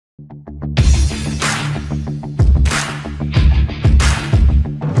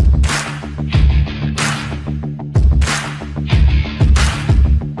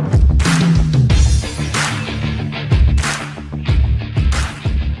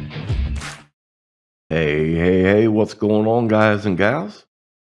Hey, what's going on, guys and gals?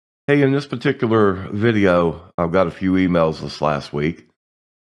 Hey, in this particular video, I've got a few emails this last week,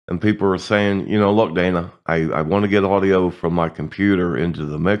 and people are saying, look, Dana, I want to get audio from my computer into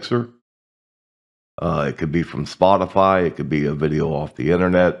the mixer. It could be from Spotify, it could be a video off the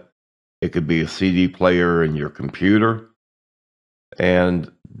internet, it could be a CD player in your computer, and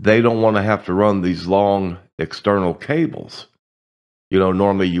they don't want to have to run these long external cables.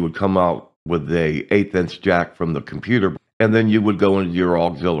 Normally you would come out with a 1/8" jack from the computer, and then you would go into your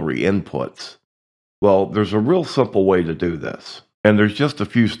auxiliary inputs. Well, there's a real simple way to do this, and there's just a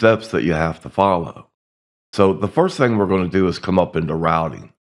few steps that you have to follow. So the first thing we're going to do is come up into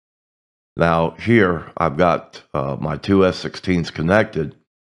routing. Now here I've got my two S16s connected,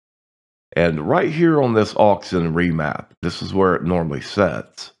 and right here on this aux in remap, this is where it normally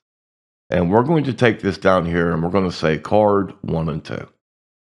sets. And we're going to take this down here and we're going to say card 1 and 2.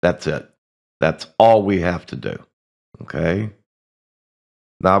 That's it. That's all we have to do. Okay.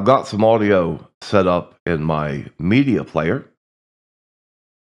 Now I've got some audio set up in my media player,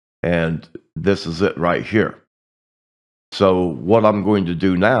 and this is it right here. So what I'm going to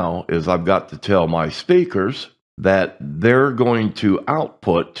do now is I've got to tell my speakers that they're going to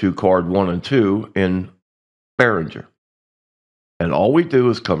output to card 1 and 2 in Behringer. And all we do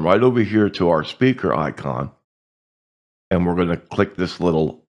is come right over here to our speaker icon, and we're going to click this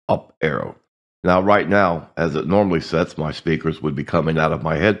little up arrow. Now, right now, as it normally sets, my speakers would be coming out of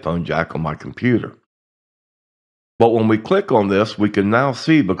my headphone jack on my computer. But when we click on this, we can now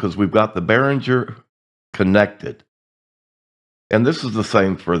see, because we've got the Behringer connected. And this is the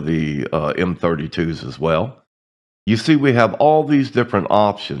same for the M32s as well. You see we have all these different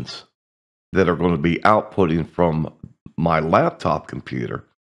options that are going to be outputting from my laptop computer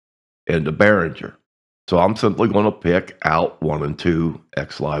into Behringer. So I'm simply going to pick out 1 and 2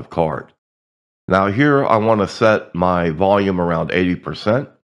 XLive card. Now here I want to set my volume around 80%,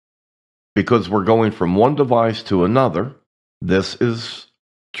 because we're going from one device to another. This is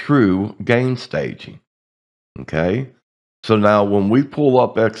true gain staging. Okay, so now when we pull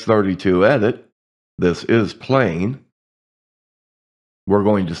up X32 Edit, this is playing. We're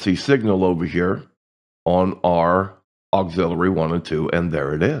going to see signal over here on our auxiliary 1 and 2, and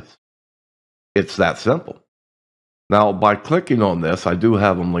there it is. It's that simple. Now, by clicking on this, I do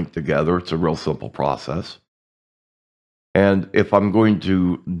have them linked together. It's a real simple process. And if I'm going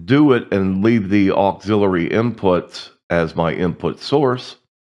to do it and leave the auxiliary inputs as my input source,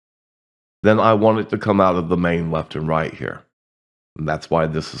 then I want it to come out of the main left and right here. And that's why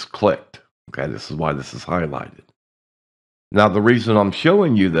this is clicked. Okay, this is why this is highlighted. Now, the reason I'm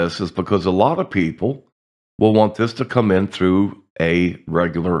showing you this is because a lot of people will want this to come in through a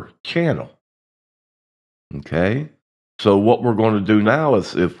regular channel. Okay, so what we're going to do now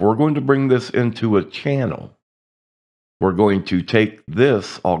is, if we're going to bring this into a channel, we're going to take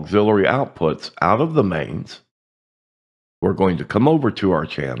this auxiliary outputs out of the mains. We're going to come over to our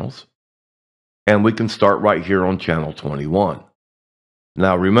channels, and we can start right here on channel 21.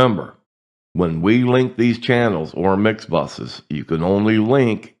 Now remember, when we link these channels or mix buses, you can only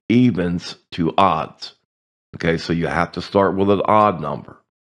link evens to odds. Okay, so you have to start with an odd number.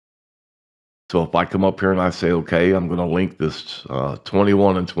 So if I come up here and I say, okay, I'm going to link this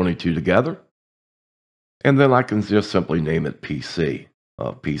 21 and 22 together, and then I can just simply name it PC.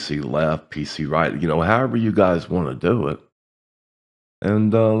 PC left, PC right, however you guys want to do it.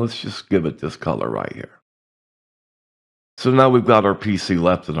 And let's just give it this color right here. So now we've got our PC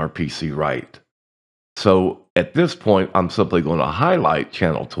left and our PC right. So at this point, I'm simply going to highlight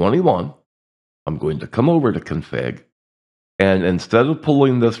channel 21. I'm going to come over to config. And instead of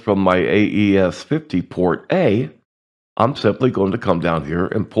pulling this from my AES50 port A, I'm simply going to come down here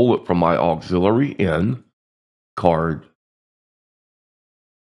and pull it from my auxiliary in card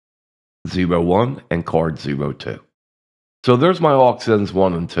 01 and card 02. So there's my aux ins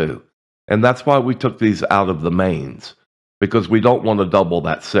 1 and 2. And that's why we took these out of the mains, because we don't want to double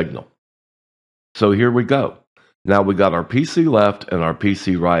that signal. So here we go. Now we got our PC left and our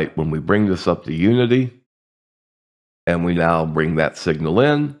PC right. When we bring this up to Unity, and we now bring that signal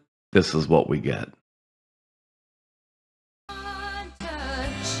in, this is what we get.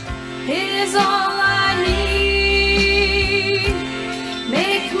 Is all I need.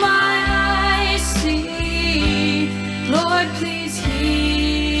 Make my eyes see. Lord, please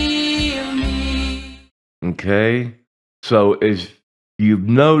heal me. Okay, so as you've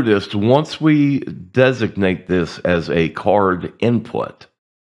noticed, once we designate this as a card input,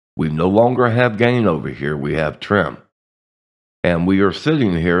 we no longer have gain over here, we have trim. And we are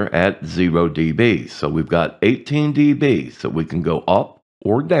sitting here at 0 dB. So we've got 18 dB, so we can go up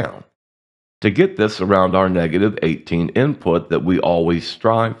or down. to get this around our negative 18 input that we always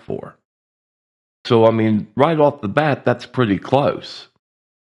strive for. So, I mean, right off the bat, that's pretty close.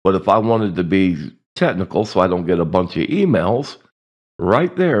 But if I wanted to be technical so I don't get a bunch of emails,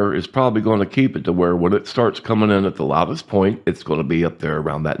 right there is probably going to keep it to where when it starts coming in at the loudest point, it's going to be up there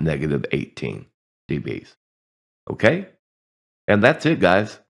around that negative 18 dBs. Okay? And that's it,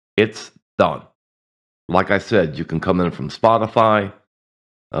 guys. It's done. Like I said, you can come in from Spotify,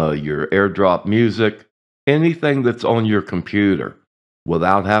 your AirDrop music, anything that's on your computer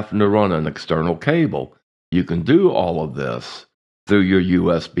without having to run an external cable. You can do all of this through your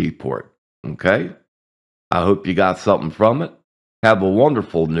USB port. Okay? I hope you got something from it. Have a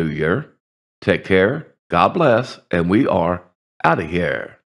wonderful new year. Take care. God bless. And we are out of here.